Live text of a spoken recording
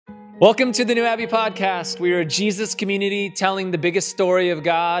Welcome to the New Abbey Podcast. We are a Jesus community telling the biggest story of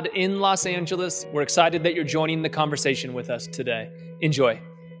God in Los Angeles. We're excited that you're joining the conversation with us today. Enjoy.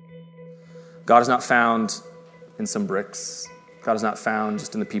 God is not found in some bricks. God is not found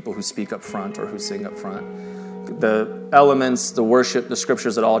just in the people who speak up front or who sing up front. The elements, the worship, the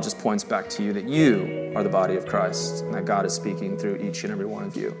scriptures, it all just points back to you that you are the body of Christ and that God is speaking through each and every one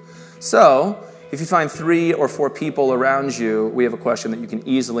of you. So, if you find 3 or 4 people around you, we have a question that you can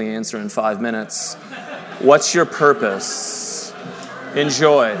easily answer in 5 minutes. What's your purpose?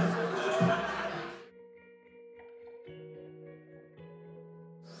 Enjoy.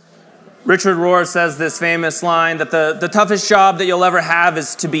 Richard Rohr says this famous line that the toughest job that you'll ever have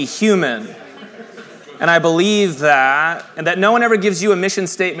is to be human. And I believe that, and that no one ever gives you a mission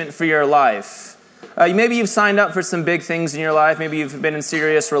statement for your life. Maybe you've signed up for some big things in your life. Maybe you've been in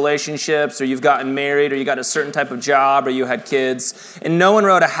serious relationships, or you've gotten married, or you got a certain type of job, or you had kids. And no one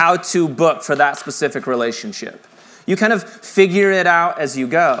wrote a how-to book for that specific relationship. You kind of figure it out as you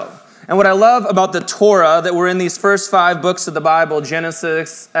go. And what I love about the Torah, that we're in these first 5 books of the Bible,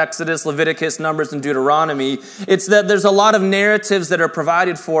 Genesis, Exodus, Leviticus, Numbers, and Deuteronomy, it's that there's a lot of narratives that are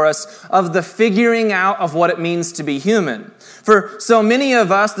provided for us of the figuring out of what it means to be human. For so many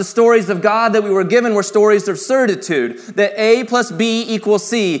of us, the stories of God that we were given were stories of certitude, that A plus B equals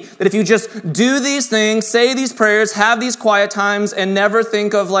C, that if you just do these things, say these prayers, have these quiet times, and never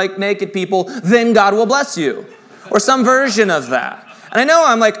think of like naked people, then God will bless you. Or some version of that. And I know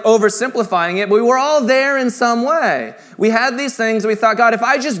I'm like oversimplifying it, but we were all there in some way. We had these things, and we thought, God, if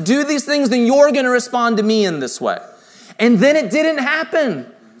I just do these things, then you're going to respond to me in this way. And then it didn't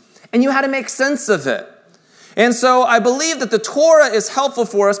happen. And you had to make sense of it. And so I believe that the Torah is helpful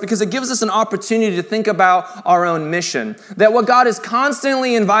for us because it gives us an opportunity to think about our own mission. That what God is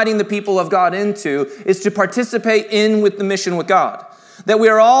constantly inviting the people of God into is to participate in with the mission with God. That we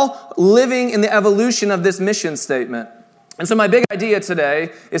are all living in the evolution of this mission statement. And so my big idea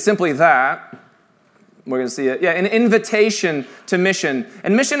today is simply that. We're going to see it. Yeah, an invitation to mission.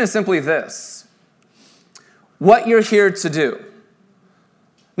 And mission is simply this. What you're here to do.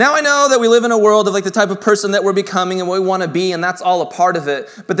 Now I know that we live in a world of like the type of person that we're becoming and what we want to be, and that's all a part of it.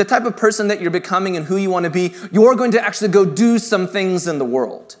 But the type of person that you're becoming and who you want to be, you're going to actually go do some things in the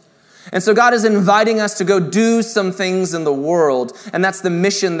world. And so God is inviting us to go do some things in the world, and that's the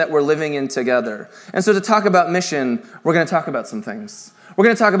mission that we're living in together. And so to talk about mission, we're going to talk about some things. We're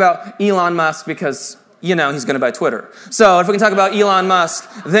going to talk about Elon Musk because, you know, he's going to buy Twitter. So if we can talk about Elon Musk,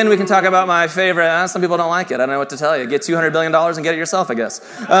 then we can talk about my favorite. Some people don't like it. I don't know what to tell you. Get $200 billion and get it yourself, I guess.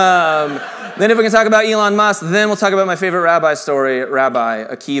 Then if we can talk about Elon Musk, then we'll talk about my favorite rabbi story, Rabbi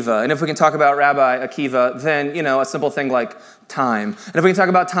Akiva. And if we can talk about Rabbi Akiva, then, you know, a simple thing like time. And if we can talk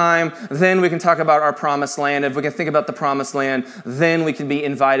about time, then we can talk about our promised land. If we can think about the promised land, then we can be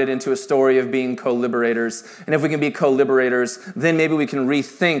invited into a story of being co-liberators. And if we can be co-liberators, then maybe we can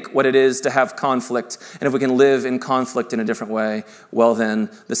rethink what it is to have conflict. And if we can live in conflict in a different way, well then,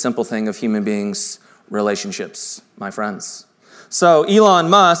 the simple thing of human beings, relationships, my friends. So Elon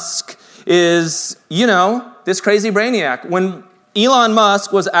Musk is, you know, this crazy brainiac. When Elon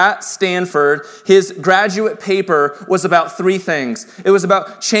Musk was at Stanford, his graduate paper was about 3 things. It was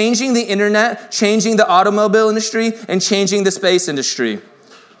about changing the internet, changing the automobile industry, and changing the space industry.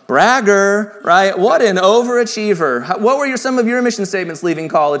 Bragger, right? What an overachiever. What were some of your mission statements leaving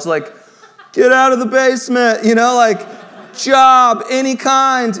college? Like, get out of the basement, you know, like job, any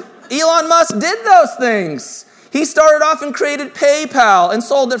kind. Elon Musk did those things. He started off and created PayPal and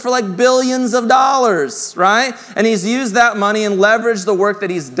sold it for like billions of dollars, right? And he's used that money and leveraged the work that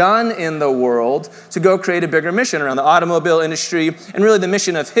he's done in the world to go create a bigger mission around the automobile industry. And really the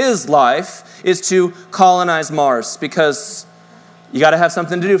mission of his life is to colonize Mars because you got to have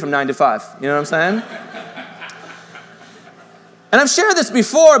something to do from 9 to 5. You know what I'm saying? And I've shared this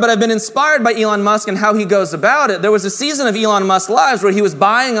before, but I've been inspired by Elon Musk and how he goes about it. There was a season of Elon Musk's lives where he was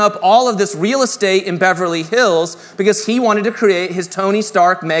buying up all of this real estate in Beverly Hills because he wanted to create his Tony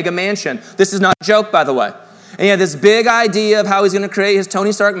Stark mega mansion. This is not a joke, by the way. And he had this big idea of how he's going to create his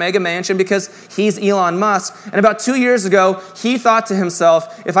Tony Stark mega mansion because he's Elon Musk. And about 2 years ago, he thought to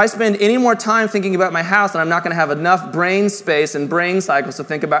himself, if I spend any more time thinking about my house, then I'm not going to have enough brain space and brain cycles to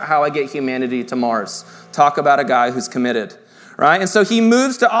think about how I get humanity to Mars. Talk about a guy who's committed. right? And so he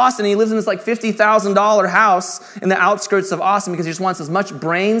moves to Austin. He lives in this like $50,000 house in the outskirts of Austin because he just wants as much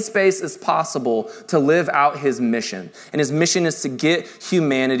brain space as possible to live out his mission. And his mission is to get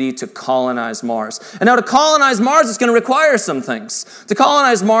humanity to colonize Mars. And now to colonize Mars, it's going to require some things. To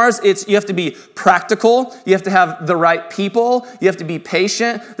colonize Mars, you have to be practical. You have to have the right people. You have to be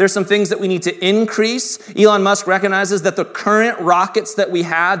patient. There's some things that we need to increase. Elon Musk recognizes that the current rockets that we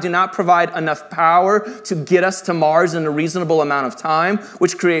have do not provide enough power to get us to Mars in a reasonable amount of time,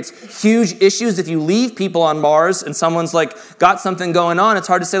 which creates huge issues. If you leave people on Mars and someone's like got something going on, it's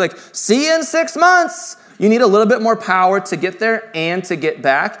hard to say like, see you in 6 months. You need a little bit more power to get there and to get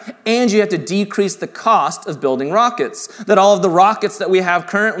back, and you have to decrease the cost of building rockets. That all of the rockets that we have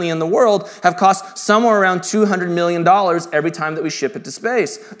currently in the world have cost somewhere around $200 million every time that we ship it to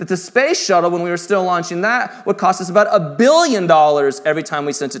space. That the space shuttle, when we were still launching that, would cost us about $1 billion every time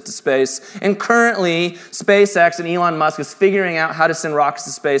we sent it to space. And currently, SpaceX and Elon Musk is figuring out how to send rockets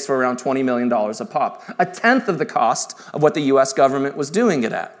to space for around $20 million a pop. A tenth of the cost of what the U.S. government was doing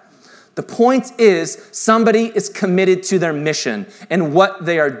it at. The point is, somebody is committed to their mission and what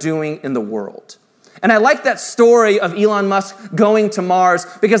they are doing in the world. And I like that story of Elon Musk going to Mars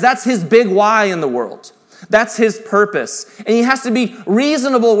because that's his big why in the world. That's his purpose. And he has to be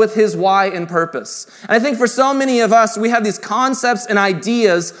reasonable with his why and purpose. And I think for so many of us, we have these concepts and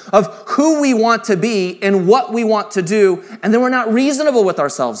ideas of who we want to be and what we want to do, and then we're not reasonable with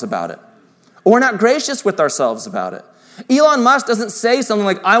ourselves about it. Or we're not gracious with ourselves about it. Elon Musk doesn't say something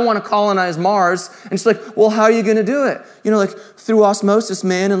like, I want to colonize Mars. And it's like, well, how are you going to do it? You know, like through osmosis,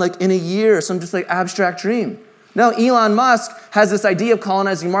 man, and like in a year, some just like abstract dream. No, Elon Musk has this idea of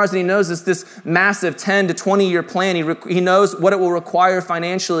colonizing Mars, and he knows this massive 10 to 20-year plan. He knows what it will require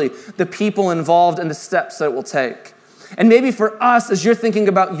financially, the people involved, and the steps that it will take. And maybe for us, as you're thinking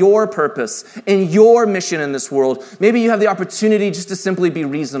about your purpose and your mission in this world, maybe you have the opportunity just to simply be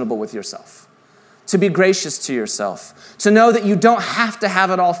reasonable with yourself. To be gracious to yourself, to know that you don't have to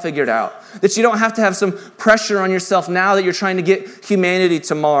have it all figured out, that you don't have to have some pressure on yourself now that you're trying to get humanity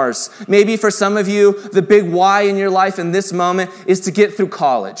to Mars. Maybe for some of you, the big why in your life in this moment is to get through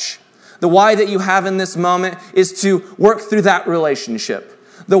college. The why that you have in this moment is to work through that relationship.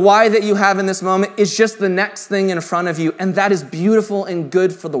 The why that you have in this moment is just the next thing in front of you, and that is beautiful and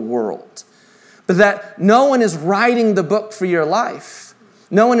good for the world. But that no one is writing the book for your life.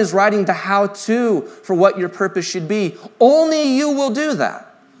 No one is writing the how-to for what your purpose should be. Only you will do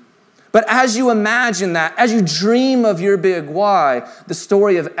that. But as you imagine that, as you dream of your big why, the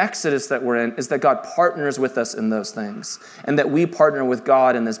story of Exodus that we're in is that God partners with us in those things, and that we partner with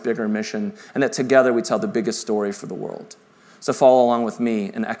God in this bigger mission, and that together we tell the biggest story for the world. So follow along with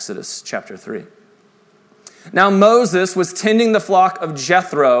me in Exodus chapter 3. Now Moses was tending the flock of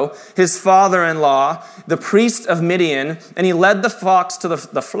Jethro, his father-in-law, the priest of Midian, and he led the flock to the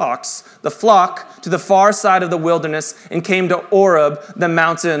far side of the wilderness and came to Oreb, the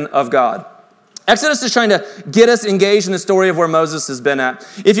mountain of God. Exodus is trying to get us engaged in the story of where Moses has been at.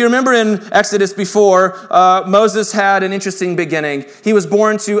 If you remember in Exodus before, Moses had an interesting beginning. He was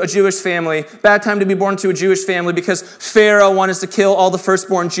born to a Jewish family. Bad time to be born to a Jewish family because Pharaoh wanted to kill all the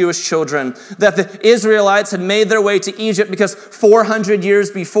firstborn Jewish children. That the Israelites had made their way to Egypt because 400 years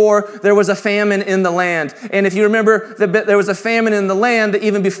before, there was a famine in the land. And if you remember, there was a famine in the land, that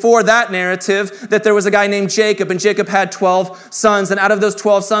even before that narrative, that there was a guy named Jacob, and Jacob had 12 sons. And out of those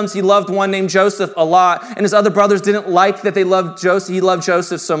 12 sons, he loved one named Joseph a lot, and his other brothers didn't like that he loved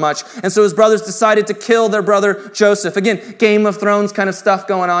Joseph so much, and so his brothers decided to kill their brother Joseph. Again, Game of Thrones kind of stuff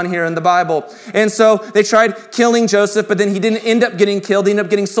going on here in the Bible. And so they tried killing Joseph, but then he didn't end up getting killed. He ended up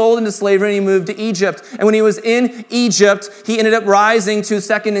getting sold into slavery, and he moved to Egypt. And when he was in Egypt, he ended up rising to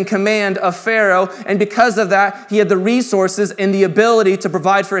second in command of Pharaoh, and because of that, he had the resources and the ability to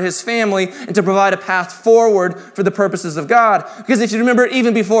provide for his family and to provide a path forward for the purposes of God. Because if you remember,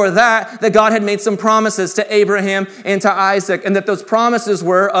 even before that God had made some promises to Abraham and to Isaac, and that those promises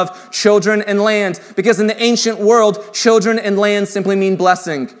were of children and land. Because in the ancient world, children and land simply mean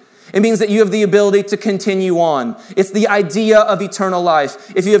blessing. It means that you have the ability to continue on. It's the idea of eternal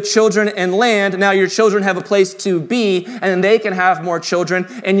life. If you have children and land, now your children have a place to be, and then they can have more children,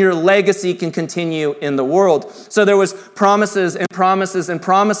 and your legacy can continue in the world. So there was promises and promises and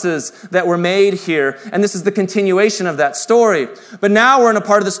promises that were made here, and this is the continuation of that story. But now we're in a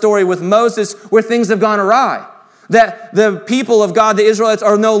part of the story with Moses where things have gone awry. that the people of God, the Israelites,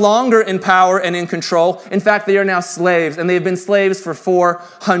 are no longer in power and in control. In fact, they are now slaves, and they've been slaves for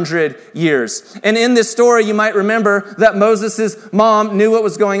 400 years. And in this story, you might remember that Moses' mom knew what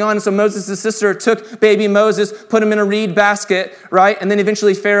was going on, and so Moses' sister took baby Moses, put him in a reed basket, right? And then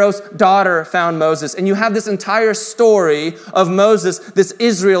eventually Pharaoh's daughter found Moses. And you have this entire story of Moses, this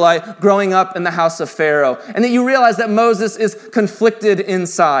Israelite, growing up in the house of Pharaoh. And then you realize that Moses is conflicted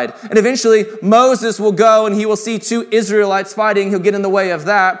inside. And eventually, Moses will go and he will see two Israelites fighting. He'll get in the way of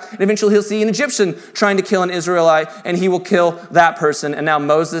that. And eventually he'll see an Egyptian trying to kill an Israelite, and he will kill that person. And now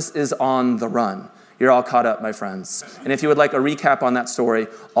Moses is on the run. You're all caught up, my friends. And if you would like a recap on that story,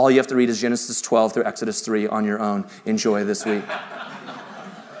 all you have to read is Genesis 12 through Exodus 3 on your own. Enjoy this week.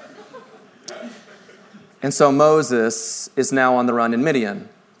 And so Moses is now on the run in Midian.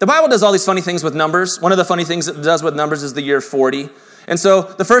 The Bible does all these funny things with numbers. One of the funny things it does with numbers is the year 40. And so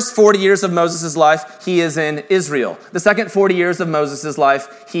the first 40 years of Moses' life, he is in Israel. The second 40 years of Moses'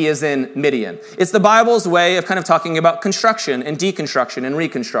 life, he is in Midian. It's the Bible's way of kind of talking about construction and deconstruction and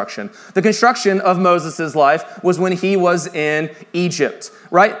reconstruction. The construction of Moses' life was when he was in Egypt,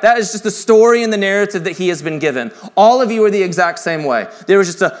 right? That is just the story and the narrative that he has been given. All of you are the exact same way. There was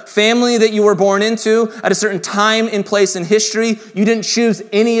just a family that you were born into at a certain time and place in history. You didn't choose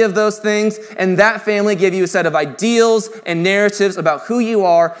any of those things, and that family gave you a set of ideals and narratives about who you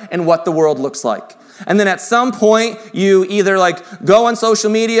are and what the world looks like. And then at some point, you either go on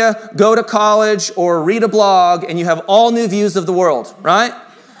social media, go to college, or read a blog, and you have all new views of the world, right?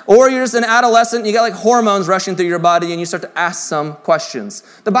 Or you're just an adolescent, you got hormones rushing through your body, and you start to ask some questions.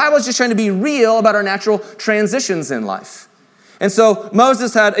 The Bible is just trying to be real about our natural transitions in life. And so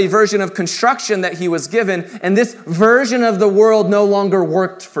Moses had a version of construction that he was given, and this version of the world no longer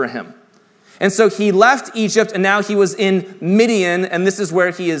worked for him. And so he left Egypt, and now he was in Midian, and this is where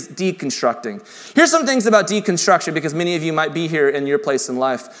he is deconstructing. Here's some things about deconstruction, because many of you might be here in your place in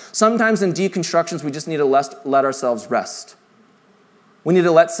life. Sometimes in deconstructions, we just need to let ourselves rest. We need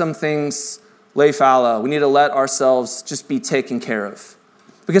to let some things lay fallow. We need to let ourselves just be taken care of.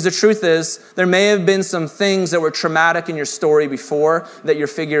 Because the truth is, there may have been some things that were traumatic in your story before that you're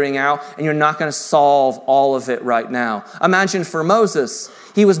figuring out, and you're not going to solve all of it right now. Imagine for Moses,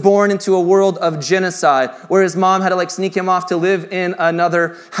 he was born into a world of genocide where his mom had to sneak him off to live in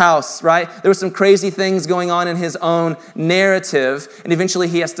another house, right? There were some crazy things going on in his own narrative, and eventually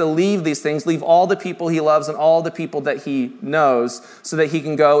he has to leave these things, leave all the people he loves and all the people that he knows so that he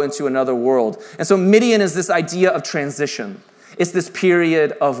can go into another world. And so Midian is this idea of transition. It's this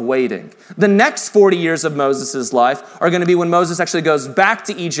period of waiting. The next 40 years of Moses' life are going to be when Moses actually goes back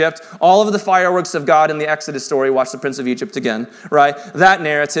to Egypt, all of the fireworks of God in the Exodus story, watch the Prince of Egypt again, right? That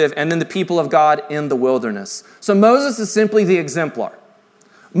narrative, and then the people of God in the wilderness. So Moses is simply the exemplar.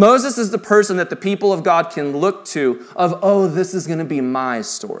 Moses is the person that the people of God can look to of, this is going to be my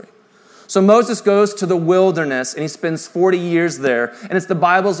story. So Moses goes to the wilderness, and he spends 40 years there, and it's the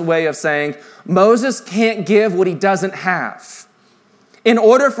Bible's way of saying, Moses can't give what he doesn't have. In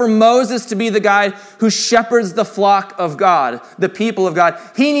order for Moses to be the guy who shepherds the flock of God, the people of God,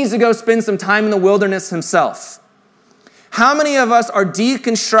 he needs to go spend some time in the wilderness himself. How many of us are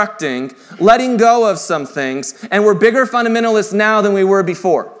deconstructing, letting go of some things, and we're bigger fundamentalists now than we were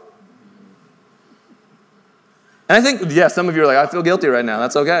before? And I think, some of you are I feel guilty right now.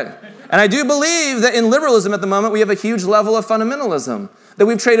 That's okay. And I do believe that in liberalism at the moment, we have a huge level of fundamentalism, that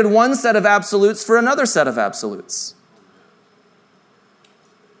we've traded one set of absolutes for another set of absolutes.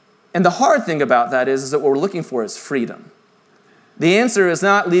 And the hard thing about that is that what we're looking for is freedom. The answer is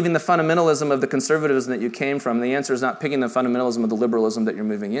not leaving the fundamentalism of the conservatism that you came from. The answer is not picking the fundamentalism of the liberalism that you're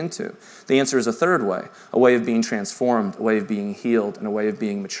moving into. The answer is a third way, a way of being transformed, a way of being healed, and a way of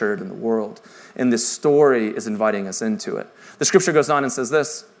being matured in the world. And this story is inviting us into it. The scripture goes on and says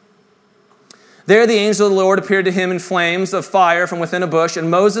this, There the angel of the Lord appeared to him in flames of fire from within a bush,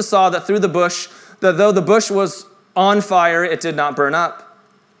 and Moses saw that through the bush, that though the bush was on fire, it did not burn up.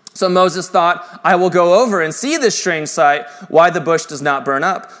 So Moses thought, I will go over and see this strange sight, why the bush does not burn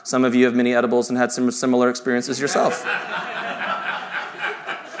up. Some of you have many edibles and had some similar experiences yourself.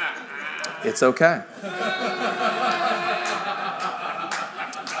 It's okay.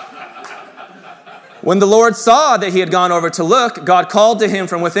 When the Lord saw that he had gone over to look, God called to him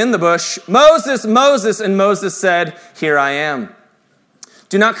from within the bush, Moses, Moses, and Moses said, Here I am.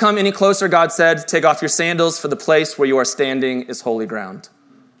 Do not come any closer, God said. Take off your sandals, for the place where you are standing is holy ground.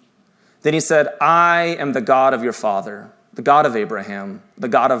 Then he said, I am the God of your father, the God of Abraham, the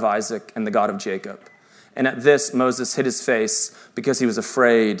God of Isaac, and the God of Jacob. And at this, Moses hid his face because he was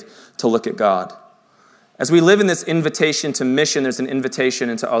afraid to look at God. As we live in this invitation to mission, there's an invitation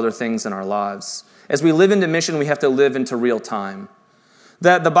into other things in our lives. As we live into mission, we have to live into real time.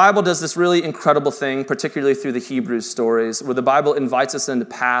 That the Bible does this really incredible thing, particularly through the Hebrews stories, where the Bible invites us into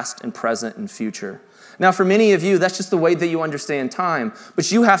past and present and future. Now, for many of you, that's just the way that you understand time.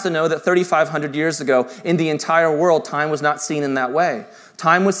 But you have to know that 3,500 years ago, in the entire world, time was not seen in that way.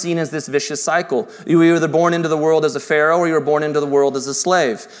 Time was seen as this vicious cycle. You were either born into the world as a pharaoh or you were born into the world as a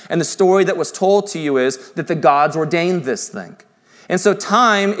slave. And the story that was told to you is that the gods ordained this thing. And so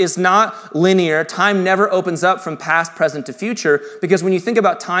time is not linear. Time never opens up from past, present to future, because when you think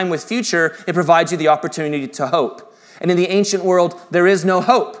about time with future, it provides you the opportunity to hope. And in the ancient world, there is no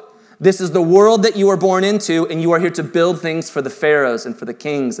hope. This is the world that you are born into, and you are here to build things for the pharaohs and for the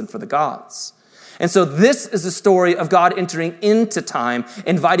kings and for the gods. And so this is the story of God entering into time,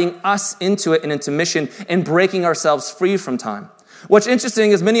 inviting us into it and into mission, and breaking ourselves free from time. What's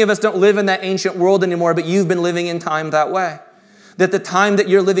interesting is many of us don't live in that ancient world anymore, but you've been living in time that way. That the time that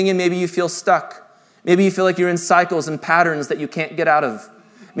you're living in, maybe you feel stuck. Maybe you feel like you're in cycles and patterns that you can't get out of.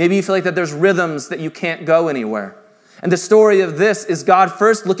 Maybe you feel like that there's rhythms that you can't go anywhere. And the story of this is God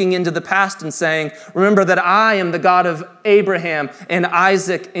first looking into the past and saying, remember that I am the God of Abraham and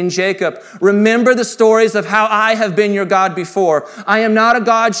Isaac and Jacob. Remember the stories of how I have been your God before. I am not a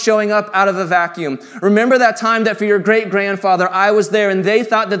God showing up out of a vacuum. Remember that time that for your great-grandfather I was there and they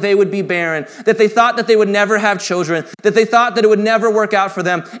thought that they would be barren, that they thought that they would never have children, that they thought that it would never work out for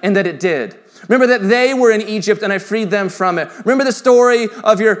them, and that it did. Remember that they were in Egypt and I freed them from it. Remember the story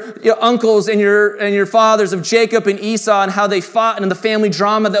of your uncles and your fathers, of Jacob and Esau, and how they fought and the family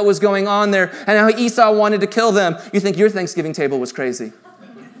drama that was going on there and how Esau wanted to kill them. You think your Thanksgiving table was crazy.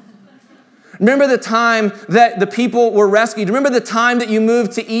 Remember the time that the people were rescued. Remember the time that you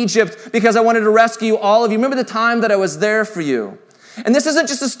moved to Egypt because I wanted to rescue all of you. Remember the time that I was there for you. And this isn't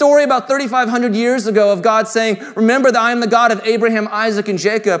just a story about 3,500 years ago of God saying, remember that I am the God of Abraham, Isaac, and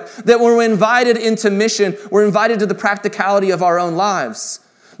Jacob, that when we're invited into mission, we're invited to the practicality of our own lives.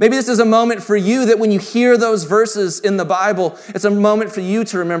 Maybe this is a moment for you that when you hear those verses in the Bible, it's a moment for you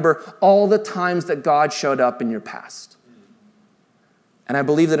to remember all the times that God showed up in your past. And I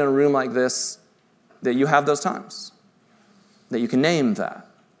believe that in a room like this, that you have those times, that you can name that.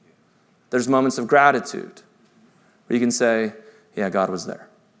 There's moments of gratitude where you can say, yeah, God was there.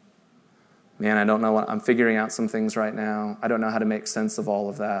 Man, I don't know I'm figuring out some things right now. I don't know how to make sense of all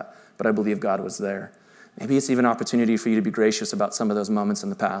of that, but I believe God was there. Maybe it's even an opportunity for you to be gracious about some of those moments in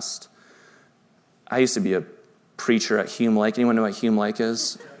the past. I used to be a preacher at Hume Lake. Anyone know what Hume Lake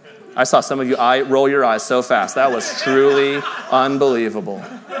is? I saw some of you roll your eyes so fast. That was truly unbelievable.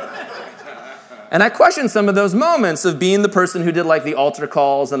 And I questioned some of those moments of being the person who did like the altar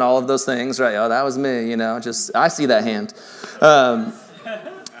calls and all of those things, right? Oh, that was me, I see that hand. But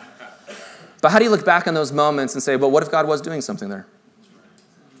how do you look back on those moments and say, well, what if God was doing something there?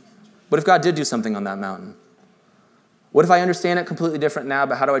 What if God did do something on that mountain? What if I understand it completely different now,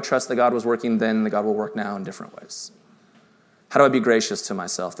 but how do I trust that God was working then and that God will work now in different ways? How do I be gracious to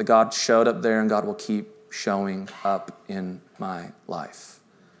myself that God showed up there and God will keep showing up in my life?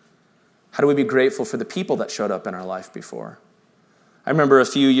 How do we be grateful for the people that showed up in our life before? I remember a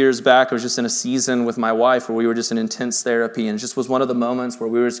few years back, I was just in a season with my wife where we were just in intense therapy, and it just was one of the moments where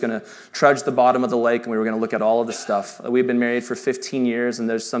we were just going to trudge the bottom of the lake and we were going to look at all of the stuff. We'd been married for 15 years, and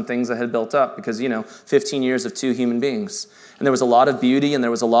there's some things that had built up because, 15 years of two human beings. And there was a lot of beauty and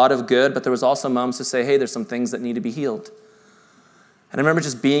there was a lot of good, but there was also moments to say, hey, there's some things that need to be healed. And I remember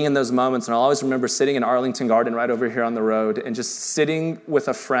just being in those moments, and I'll always remember sitting in Arlington Garden right over here on the road and just sitting with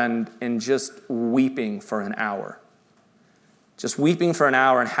a friend and just weeping for an hour. Just weeping for an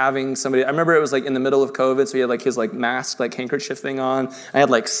hour and having somebody, I remember it was like in the middle of COVID, so he had like his like mask, like handkerchief thing on. I had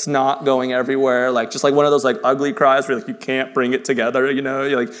like snot going everywhere, like just like one of those like ugly cries where like you can't bring it together, you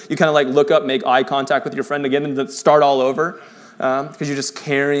kind of like look up, make eye contact with your friend again and then start all over because you're just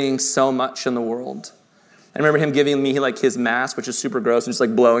carrying so much in the world. I remember him giving me like his mask, which is super gross, and just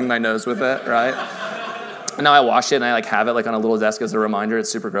like blowing my nose with it, right? And now I wash it and I like have it like on a little desk as a reminder.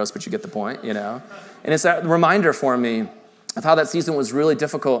 It's super gross, but you get the point, And it's that reminder for me of how that season was really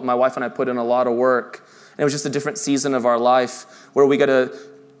difficult. My wife and I put in a lot of work. And it was just a different season of our life where we got to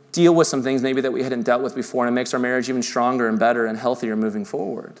deal with some things maybe that we hadn't dealt with before, and it makes our marriage even stronger and better and healthier moving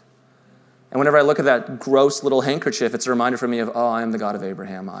forward. And whenever I look at that gross little handkerchief, it's a reminder for me of, oh, I am the God of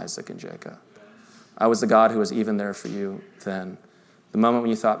Abraham, Isaac, and Jacob. I was the God who was even there for you then. The moment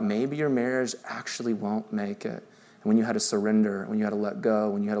when you thought maybe your marriage actually won't make it, and when you had to surrender, when you had to let go,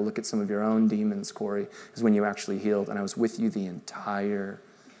 when you had to look at some of your own demons, Corey, is when you actually healed. And I was with you the entire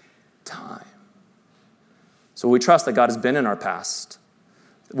time. So we trust that God has been in our past.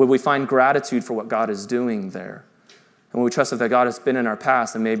 Would we find gratitude for what God is doing there? And when we trust that God has been in our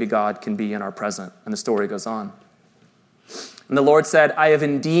past, then maybe God can be in our present. And the story goes on. And the Lord said, I have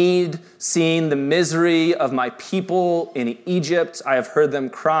indeed seen the misery of my people in Egypt. I have heard them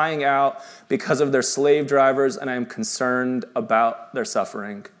crying out because of their slave drivers, and I am concerned about their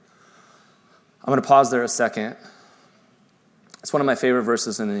suffering. I'm going to pause there a second. It's one of my favorite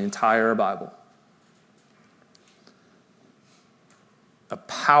verses in the entire Bible. A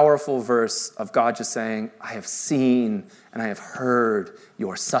powerful verse of God just saying, I have seen and I have heard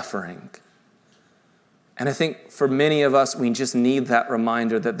your suffering. And I think for many of us, we just need that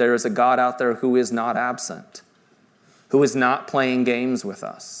reminder that there is a God out there who is not absent, who is not playing games with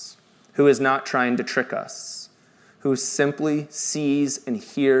us, who is not trying to trick us, who simply sees and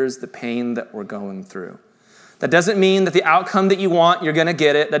hears the pain that we're going through. That doesn't mean that the outcome that you want, you're going to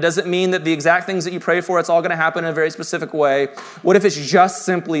get it. That doesn't mean that the exact things that you pray for, it's all going to happen in a very specific way. What if it's just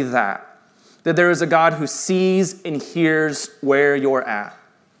simply that? That there is a God who sees and hears where you're at.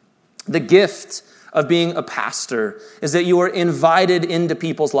 The gift of being a pastor is that you are invited into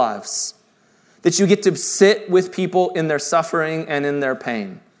people's lives. That you get to sit with people in their suffering and in their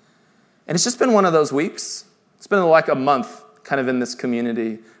pain. And it's just been one of those weeks. It's been like a month kind of in this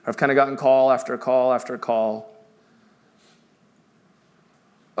community. I've kind of gotten call after call after call.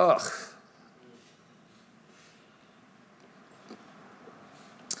 Ugh.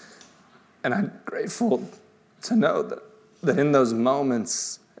 And I'm grateful to know that in those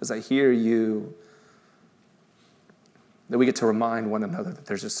moments, as I hear you, that we get to remind one another that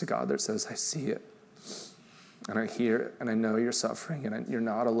there's just a God that says, I see it, and I hear it, and I know you're suffering, and you're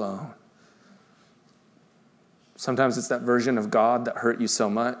not alone. Sometimes it's that version of God that hurt you so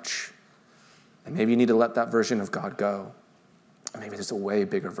much, and maybe you need to let that version of God go. And maybe there's a way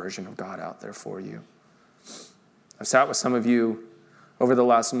bigger version of God out there for you. I've sat with some of you over the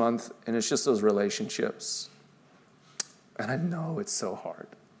last month, and it's just those relationships. And I know it's so hard.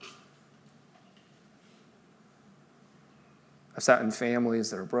 I've sat in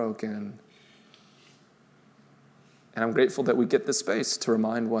families that are broken. And I'm grateful that we get the space to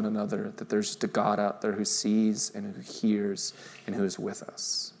remind one another that there's just a God out there who sees and who hears and who is with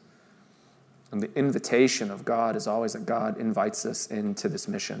us. And the invitation of God is always that God invites us into this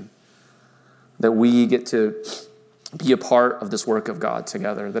mission. That we get to be a part of this work of God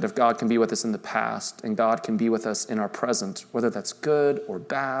together. That if God can be with us in the past and God can be with us in our present, whether that's good or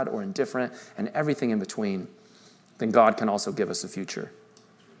bad or indifferent and everything in between, then God can also give us a future.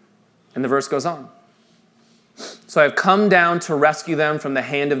 And the verse goes on. So I have come down to rescue them from the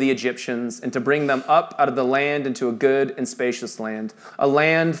hand of the Egyptians and to bring them up out of the land into a good and spacious land, a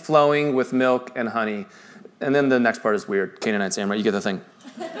land flowing with milk and honey. And then the next part is weird. Canaanite Samurai, you get the thing.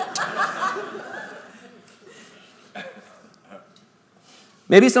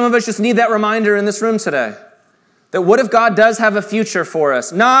 Maybe some of us just need that reminder in this room today. That what if God does have a future for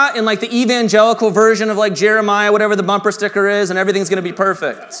us? Not in like the evangelical version of like Jeremiah, whatever the bumper sticker is, and everything's going to be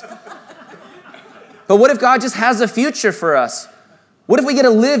perfect. But what if God just has a future for us? What if we get to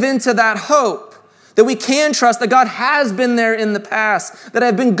live into that hope? That we can trust that God has been there in the past, that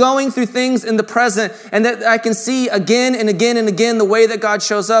I've been going through things in the present, and that I can see again and again and again the way that God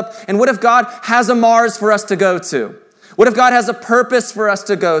shows up. And what if God has a Mars for us to go to? What if God has a purpose for us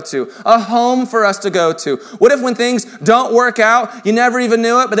to go to, a home for us to go to? What if when things don't work out, you never even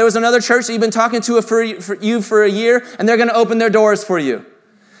knew it, but there was another church that you've been talking to for a year, and they're going to open their doors for you?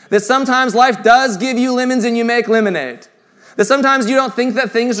 That sometimes life does give you lemons and you make lemonade. That sometimes you don't think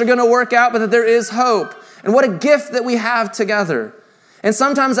that things are going to work out, but that there is hope. And what a gift that we have together. And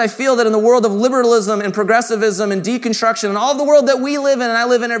sometimes I feel that in the world of liberalism and progressivism and deconstruction and all the world that we live in and I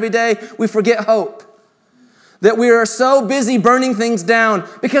live in every day, we forget hope. That we are so busy burning things down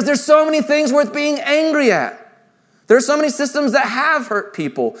because there's so many things worth being angry at. There are so many systems that have hurt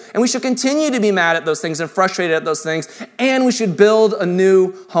people, and we should continue to be mad at those things and frustrated at those things, and we should build a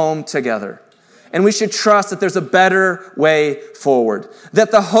new home together. And we should trust that there's a better way forward,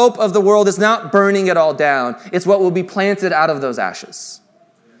 that the hope of the world is not burning it all down. It's what will be planted out of those ashes.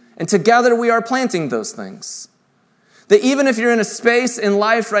 And together we are planting those things. That even if you're in a space in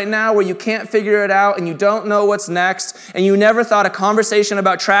life right now where you can't figure it out and you don't know what's next, and you never thought a conversation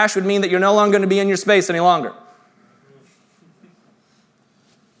about trash would mean that you're no longer going to be in your space any longer.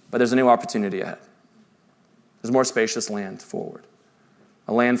 But there's a new opportunity ahead. There's more spacious land forward.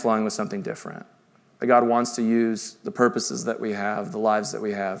 A land flowing with something different. That God wants to use the purposes that we have, the lives that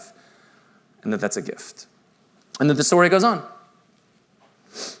we have, and that's a gift. And then the story goes on.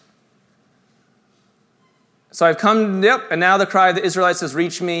 So I've come, and now the cry of the Israelites has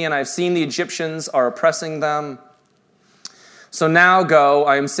reached me, and I've seen the Egyptians are oppressing them. So now go,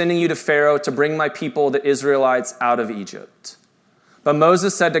 I am sending you to Pharaoh to bring my people, the Israelites, out of Egypt. But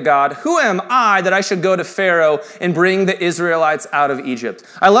Moses said to God, who am I that I should go to Pharaoh and bring the Israelites out of Egypt?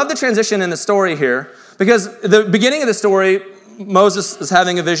 I love the transition in the story here, because the beginning of the story, Moses is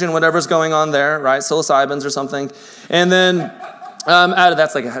having a vision, whatever's going on there, right? Psilocybins or something. And then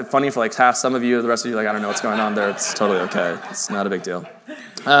that's like funny for like half some of you. The rest of you, like, I don't know what's going on there. It's totally okay. It's not a big deal.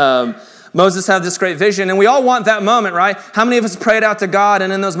 Moses had this great vision, and we all want that moment, right? How many of us prayed out to God,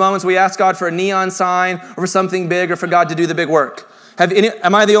 and in those moments we ask God for a neon sign or for something big or for God to do the big work?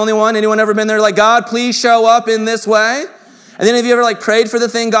 Am I the only one? Anyone ever been there like, God, please show up in this way? And then have you ever like prayed for the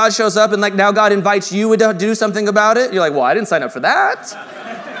thing, God shows up, and like now God invites you to do something about it? You're like, well, I didn't sign up for that.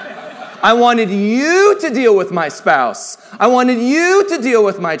 I wanted you to deal with my spouse. I wanted you to deal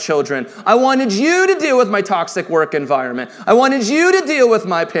with my children. I wanted you to deal with my toxic work environment. I wanted you to deal with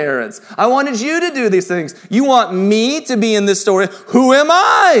my parents. I wanted you to do these things. You want me to be in this story. Who am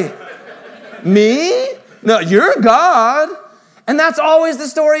I? Me? No, you're God. And that's always the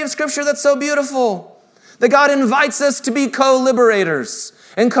story of Scripture that's so beautiful. That God invites us to be co-liberators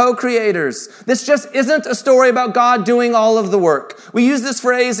and co-creators. This just isn't a story about God doing all of the work. We use this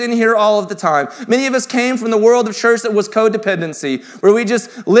phrase in here all of the time. Many of us came from the world of church that was codependency, where we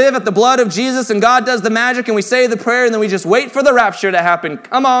just live at the blood of Jesus and God does the magic and we say the prayer and then we just wait for the rapture to happen.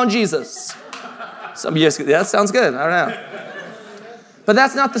 Come on, Jesus. Some of you, yeah, that sounds good. I don't know. But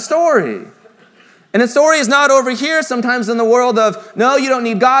that's not the story. And the story is not over here sometimes in the world of, no, you don't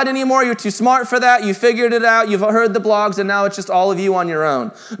need God anymore. You're too smart for that. You figured it out. You've heard the blogs, and now it's just all of you on your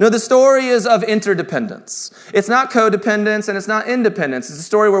own. No, the story is of interdependence. It's not codependence, and it's not independence. It's a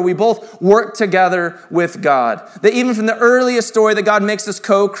story where we both work together with God. That even from the earliest story, that God makes us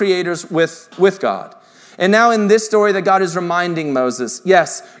co-creators with God. And now in this story that God is reminding Moses,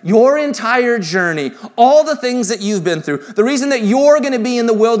 yes, your entire journey, all the things that you've been through, the reason that you're going to be in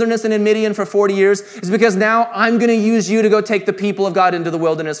the wilderness and in Midian for 40 years is because now I'm going to use you to go take the people of God into the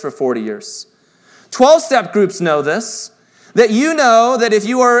wilderness for 40 years. 12-step groups know this, that you know that if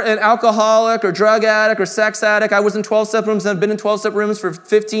you are an alcoholic or drug addict or sex addict, I was in 12-step rooms and I've been in 12-step rooms for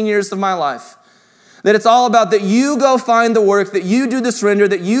 15 years of my life. That it's all about that you go find the work, that you do the surrender,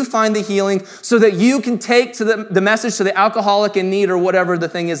 that you find the healing so that you can take to the message to the alcoholic in need or whatever the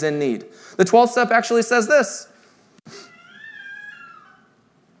thing is in need. The 12th step actually says this.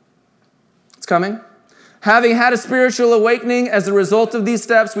 It's coming. Having had a spiritual awakening as a result of these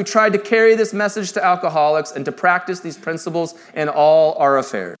steps, we tried to carry this message to alcoholics and to practice these principles in all our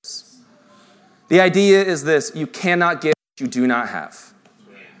affairs. The idea is this: you cannot give what you do not have.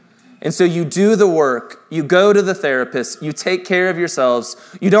 And so you do the work, you go to the therapist, you take care of yourselves,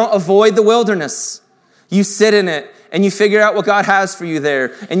 you don't avoid the wilderness. You sit in it and you figure out what God has for you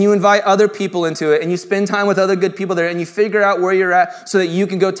there, and you invite other people into it, and you spend time with other good people there, and you figure out where you're at so that you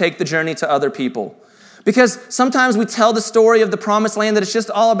can go take the journey to other people. Because sometimes we tell the story of the promised land that it's just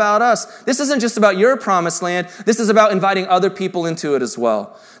all about us. This isn't just about your promised land. This is about inviting other people into it as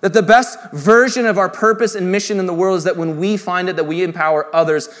well. That the best version of our purpose and mission in the world is that when we find it, that we empower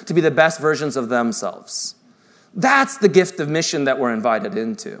others to be the best versions of themselves. That's the gift of mission that we're invited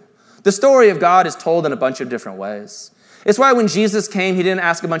into. The story of God is told in a bunch of different ways. It's why when Jesus came, he didn't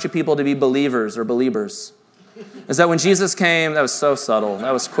ask a bunch of people to be believers or believers. Is that when Jesus came, that was so subtle.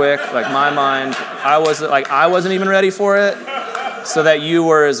 That was quick. Like my mind, I wasn't even ready for it, so that you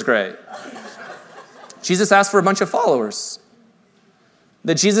were is great. Jesus asked for a bunch of followers.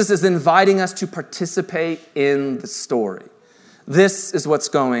 That Jesus is inviting us to participate in the story. This is what's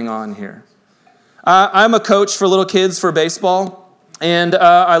going on here. I'm a coach for little kids for baseball, and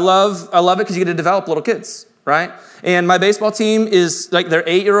I love it because you get to develop little kids, right? And my baseball team is like, they're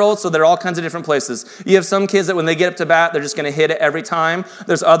 8-year-olds, so they're all kinds of different places. You have some kids that when they get up to bat, they're just going to hit it every time.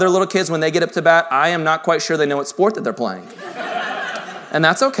 There's other little kids, when they get up to bat, I am not quite sure they know what sport that they're playing. And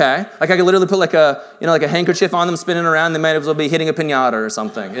that's okay. Like I could literally put like a handkerchief on them spinning around, they might as well be hitting a piñata or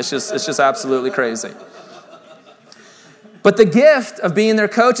something. It's just absolutely crazy. But the gift of being their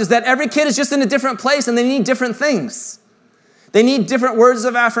coach is that every kid is just in a different place and they need different things. They need different words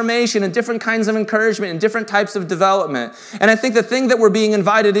of affirmation and different kinds of encouragement and different types of development. And I think the thing that we're being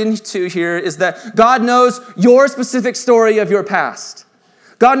invited into here is that God knows your specific story of your past.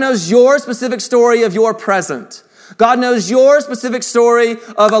 God knows your specific story of your present. God knows your specific story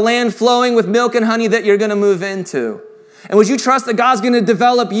of a land flowing with milk and honey that you're going to move into. And would you trust that God's going to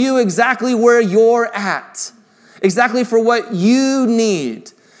develop you exactly where you're at? Exactly for what you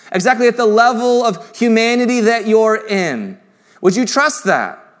need. Exactly at the level of humanity that you're in. Would you trust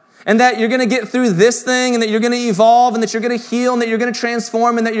that? And that you're going to get through this thing, and that you're going to evolve, and that you're going to heal, and that you're going to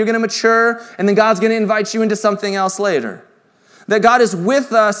transform, and that you're going to mature, and then God's going to invite you into something else later. That God is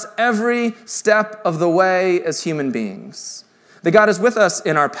with us every step of the way as human beings. That God is with us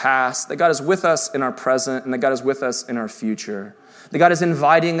in our past, that God is with us in our present, and that God is with us in our future. That God is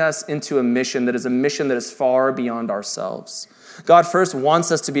inviting us into a mission that is far beyond ourselves. God first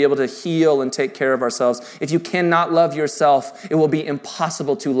wants us to be able to heal and take care of ourselves. If you cannot love yourself, it will be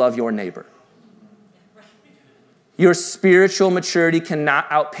impossible to love your neighbor. Your spiritual maturity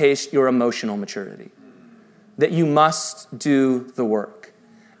cannot outpace your emotional maturity. That you must do the work.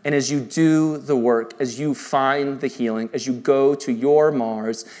 And as you do the work, as you find the healing, as you go to your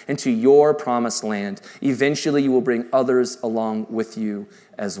Mars and to your promised land, eventually you will bring others along with you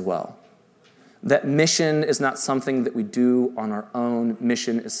as well. That mission is not something that we do on our own.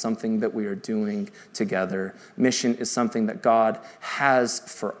 Mission is something that we are doing together. Mission is something that God has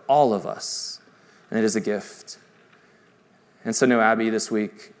for all of us, and it is a gift. And so, New Abbey, this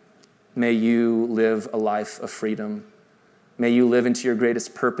week, may you live a life of freedom. May you live into your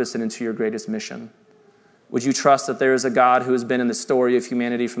greatest purpose and into your greatest mission. Would you trust that there is a God who has been in the story of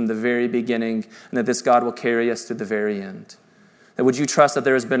humanity from the very beginning, and that this God will carry us to the very end? That would you trust that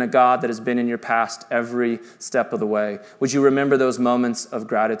there has been a God that has been in your past every step of the way? Would you remember those moments of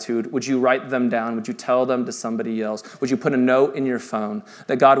gratitude? Would you write them down? Would you tell them to somebody else? Would you put a note in your phone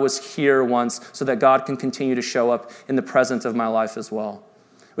that God was here once so that God can continue to show up in the present of my life as well?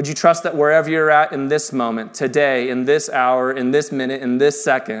 Would you trust that wherever you're at in this moment, today, in this hour, in this minute, in this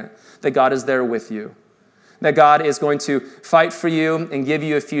second, that God is there with you? That God is going to fight for you and give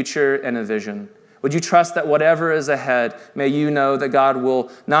you a future and a vision? Would you trust that whatever is ahead, may you know that God will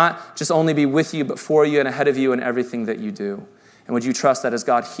not just only be with you, but for you and ahead of you in everything that you do? And would you trust that as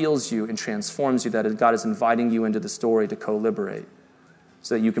God heals you and transforms you, that as God is inviting you into the story to co-liberate,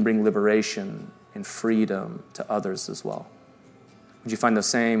 so that you can bring liberation and freedom to others as well? Would you find the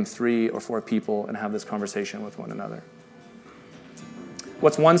same 3 or 4 people and have this conversation with one another?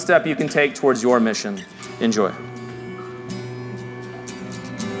 What's one step you can take towards your mission? Enjoy.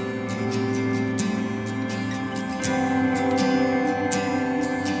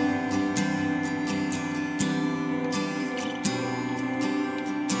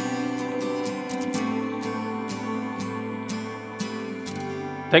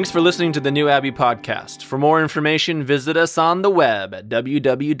 Thanks for listening to the New Abbey podcast. For more information, visit us on the web at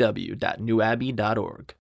www.newabbey.org.